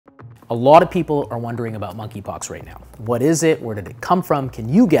A lot of people are wondering about monkeypox right now. What is it? Where did it come from? Can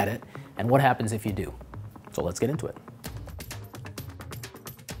you get it? And what happens if you do? So let's get into it.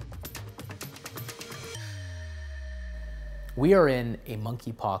 We are in a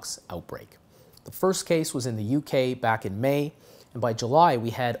monkeypox outbreak. The first case was in the UK back in May, and by July we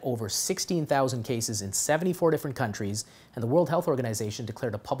had over 16,000 cases in 74 different countries, and the World Health Organization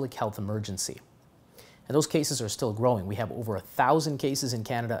declared a public health emergency. And those cases are still growing. We have over 1,000 cases in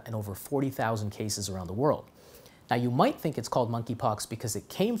Canada and over 40,000 cases around the world. Now you might think it's called monkeypox because it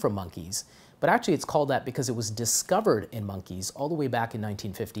came from monkeys, but actually it's called that because it was discovered in monkeys all the way back in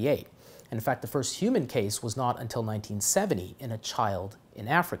 1958. And in fact, the first human case was not until 1970 in a child in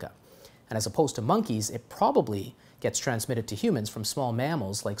Africa. And as opposed to monkeys, it probably gets transmitted to humans from small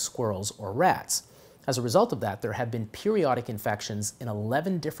mammals like squirrels or rats. As a result of that, there have been periodic infections in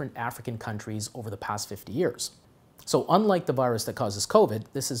 11 different African countries over the past 50 years. So unlike the virus that causes COVID,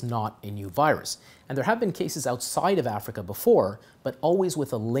 this is not a new virus. And there have been cases outside of Africa before, but always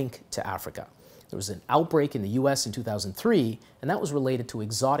with a link to Africa. There was an outbreak in the US in 2003, and that was related to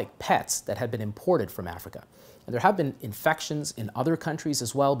exotic pets that had been imported from Africa. And there have been infections in other countries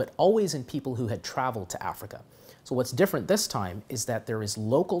as well, but always in people who had traveled to Africa. So what's different this time is that there is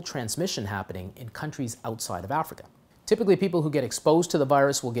local transmission happening in countries outside of Africa. Typically, people who get exposed to the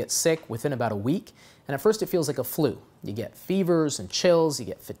virus will get sick within about a week, and at first it feels like a flu. You get fevers and chills, you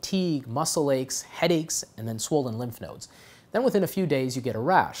get fatigue, muscle aches, headaches, and then swollen lymph nodes. Then within a few days, you get a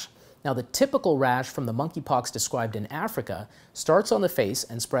rash. Now, the typical rash from the monkeypox described in Africa starts on the face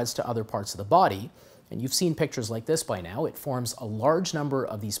and spreads to other parts of the body. And you've seen pictures like this by now. It forms a large number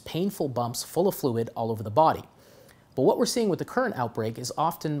of these painful bumps full of fluid all over the body. But what we're seeing with the current outbreak is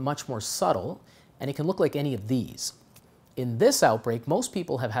often much more subtle, and it can look like any of these. In this outbreak, most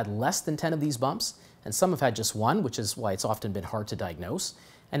people have had less than 10 of these bumps, and some have had just one, which is why it's often been hard to diagnose.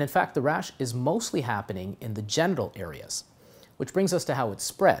 And in fact, the rash is mostly happening in the genital areas, which brings us to how it's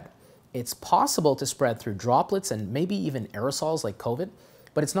spread. It's possible to spread through droplets and maybe even aerosols like COVID,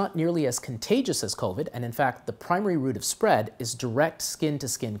 but it's not nearly as contagious as COVID, and in fact, the primary route of spread is direct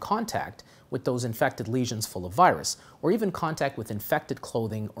skin-to-skin contact with those infected lesions full of virus, or even contact with infected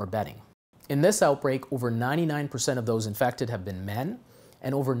clothing or bedding. In this outbreak, over 99% of those infected have been men,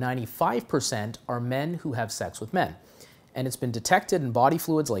 and over 95% are men who have sex with men. And it's been detected in body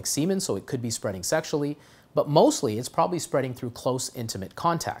fluids like semen, so it could be spreading sexually, but mostly it's probably spreading through close, intimate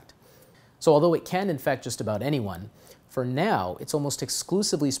contact. So although it can infect just about anyone, for now, it's almost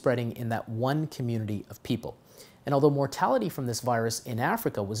exclusively spreading in that one community of people. And although mortality from this virus in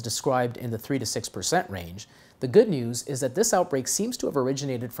Africa was described in the 3 to 6% range, the good news is that this outbreak seems to have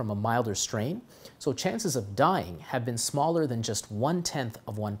originated from a milder strain, so chances of dying have been smaller than just 1/10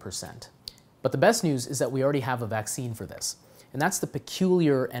 of 1%. But the best news is that we already have a vaccine for this. And that's the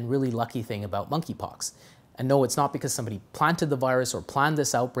peculiar and really lucky thing about monkeypox. And no, it's not because somebody planted the virus or planned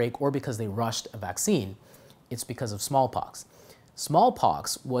this outbreak or because they rushed a vaccine. It's because of smallpox.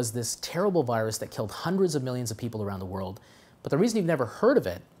 Smallpox was this terrible virus that killed hundreds of millions of people around the world. But the reason you've never heard of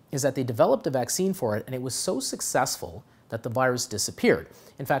it is that they developed a vaccine for it, and it was so successful that the virus disappeared.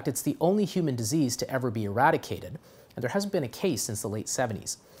 In fact, it's the only human disease to ever be eradicated, and there hasn't been a case since the late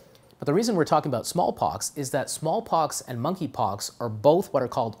 70s. But the reason we're talking about smallpox is that smallpox and monkeypox are both what are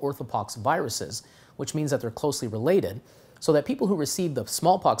called orthopox viruses, which means that they're closely related, so that people who received the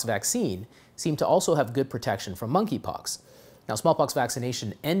smallpox vaccine seem to also have good protection from monkeypox. Now, smallpox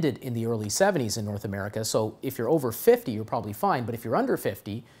vaccination ended in the early 70s in North America, so if you're over 50, you're probably fine, but if you're under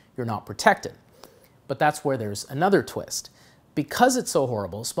 50, you're not protected. But that's where there's another twist. Because it's so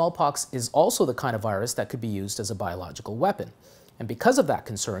horrible, smallpox is also the kind of virus that could be used as a biological weapon. And because of that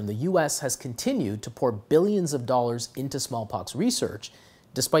concern, the US has continued to pour billions of dollars into smallpox research,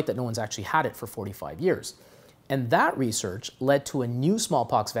 despite that no one's actually had it for 45 years. And that research led to a new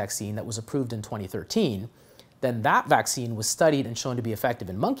smallpox vaccine that was approved in 2013. Then that vaccine was studied and shown to be effective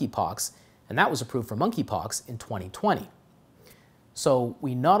in monkeypox, and that was approved for monkeypox in 2020. So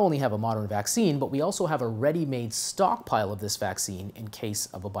we not only have a modern vaccine, but we also have a ready-made stockpile of this vaccine in case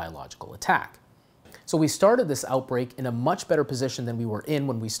of a biological attack. So we started this outbreak in a much better position than we were in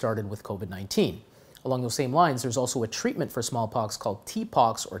when we started with COVID-19. Along those same lines, there's also a treatment for smallpox called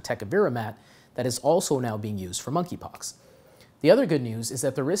TPOXX or tecovirimat that is also now being used for monkeypox. The other good news is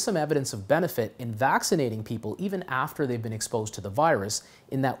that there is some evidence of benefit in vaccinating people even after they've been exposed to the virus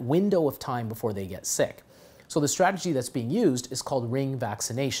in that window of time before they get sick. So the strategy that's being used is called ring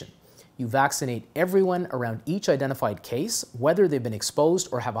vaccination. You vaccinate everyone around each identified case, whether they've been exposed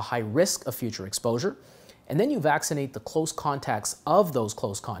or have a high risk of future exposure, And then you vaccinate the close contacts of those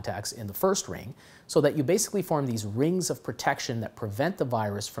close contacts in the first ring so that you basically form these rings of protection that prevent the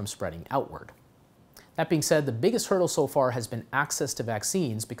virus from spreading outward. That being said, the biggest hurdle so far has been access to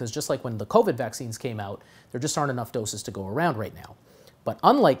vaccines because just like when the COVID vaccines came out, there just aren't enough doses to go around right now. But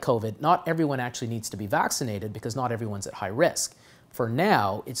unlike COVID, not everyone actually needs to be vaccinated because not everyone's at high risk. For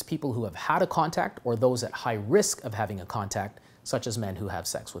now, it's people who have had a contact or those at high risk of having a contact, such as men who have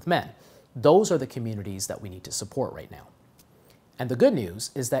sex with men. Those are the communities that we need to support right now. And the good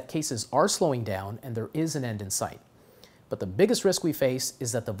news is that cases are slowing down and there is an end in sight. But the biggest risk we face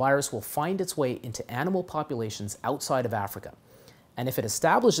is that the virus will find its way into animal populations outside of Africa. And if it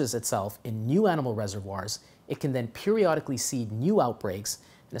establishes itself in new animal reservoirs, it can then periodically seed new outbreaks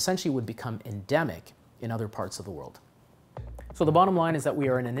and essentially would become endemic in other parts of the world. So the bottom line is that we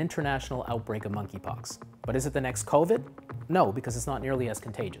are in an international outbreak of monkeypox. But is it the next COVID? No, because it's not nearly as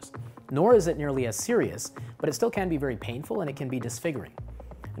contagious. Nor is it nearly as serious, but it still can be very painful and it can be disfiguring.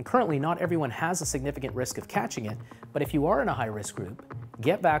 And currently, not everyone has a significant risk of catching it, but if you are in a high-risk group,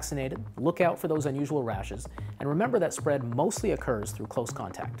 get vaccinated, look out for those unusual rashes, and remember that spread mostly occurs through close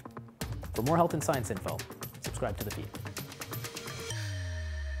contact. For more health and science info, subscribe to the feed.